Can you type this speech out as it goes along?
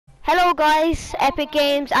Hello guys, Epic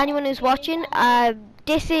Games, anyone who's watching,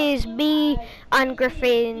 this is me and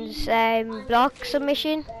Griffin's blog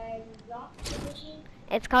submission.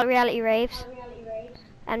 It's called Reality Raves,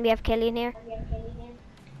 and we have Killian here.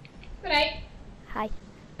 Right. Hi.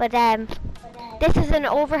 But this is an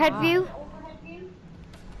overhead view.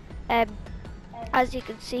 As you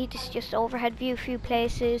can see, this is just overhead view, a few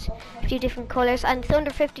places, a few different colours, and it's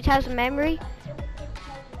under 50,000 memory.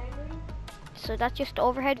 So that's just the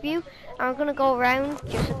overhead view, and we're gonna go around.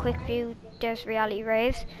 Just a quick view. There's Reality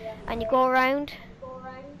Raves, and you go around.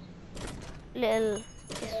 This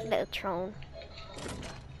little throne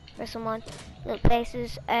for someone. Little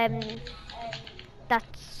places.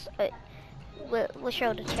 That's we'll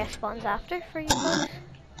show the chest spawns after for you guys.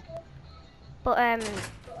 But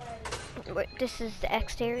this is the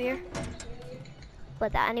exterior.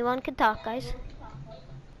 But anyone can talk, guys.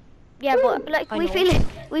 Yeah, but like we feel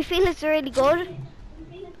it's really good,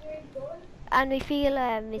 and we feel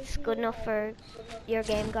it's good enough for your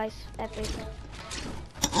game, guys. Epic.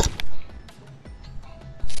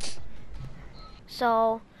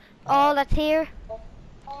 So all that's here.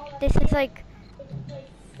 This is like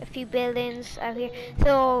a few buildings out here.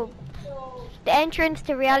 So the entrance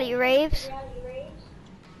to Reality Raves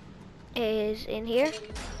is in here.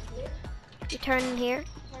 You turn in here.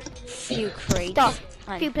 Few crates. Stop.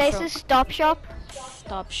 Few places. Stop shop.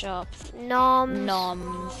 Stop shop.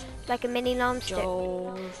 Noms. Like a mini noms.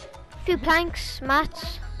 Few planks,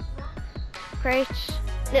 mats, crates.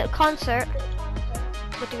 Little concert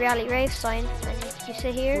with the Reality Rave sign. And you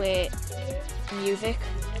sit here. With music.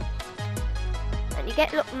 And you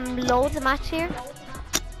get loads of mats here.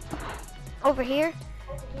 Over here.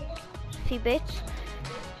 A few bits.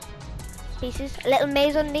 Pieces. A little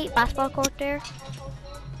maze underneath. Basketball court there.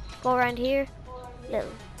 Go around here.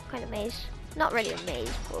 Little kind of maze. Not really a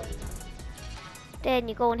maze, but then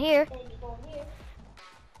you go in here.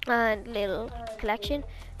 And little collection.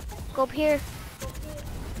 Go up here.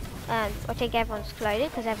 And I think everyone's excited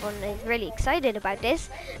because everyone is really excited about this.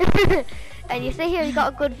 And you see here you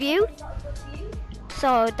got a good view.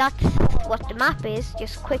 So that's what the map is,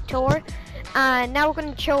 just a quick tour. And now we're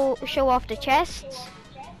going to show off the chests,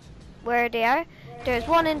 where they are. There's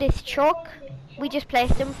one in this truck. We just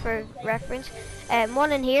placed them for reference.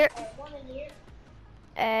 One in here.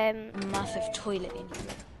 Massive toilet in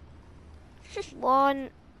here. One.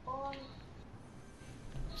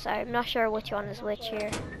 Sorry, I'm not sure which one is which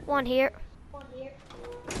here. One here.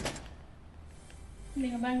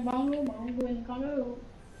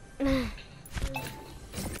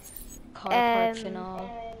 Car parks and all.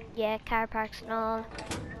 Yeah, car parks and all.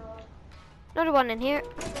 Another one in here.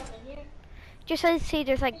 Just so you see,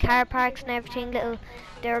 there's like car parks and everything. Little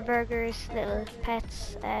dare burgers, little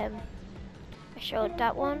pets. I showed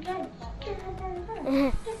that one.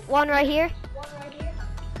 One right here.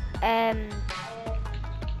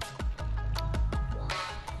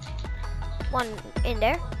 One in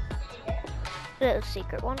there. Little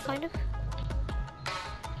secret one, kind of.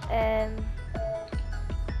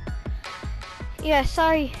 Yeah,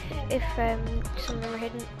 sorry if some of them are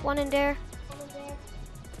hidden. One in there,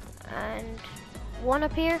 and one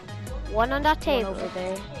up here, one on that table. One over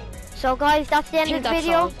there. So guys, that's the end of the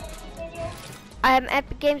video.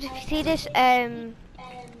 Epic Games, if you see this,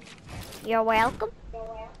 you're welcome.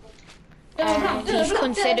 Please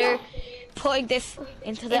consider putting this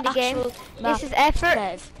into the actual game. Map. This is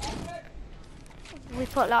effort. We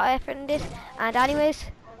put a lot of effort in this. And anyways,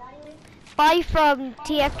 bye from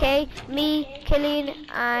TFK, me, Killian,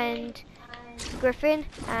 and Griffin,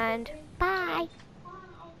 and bye.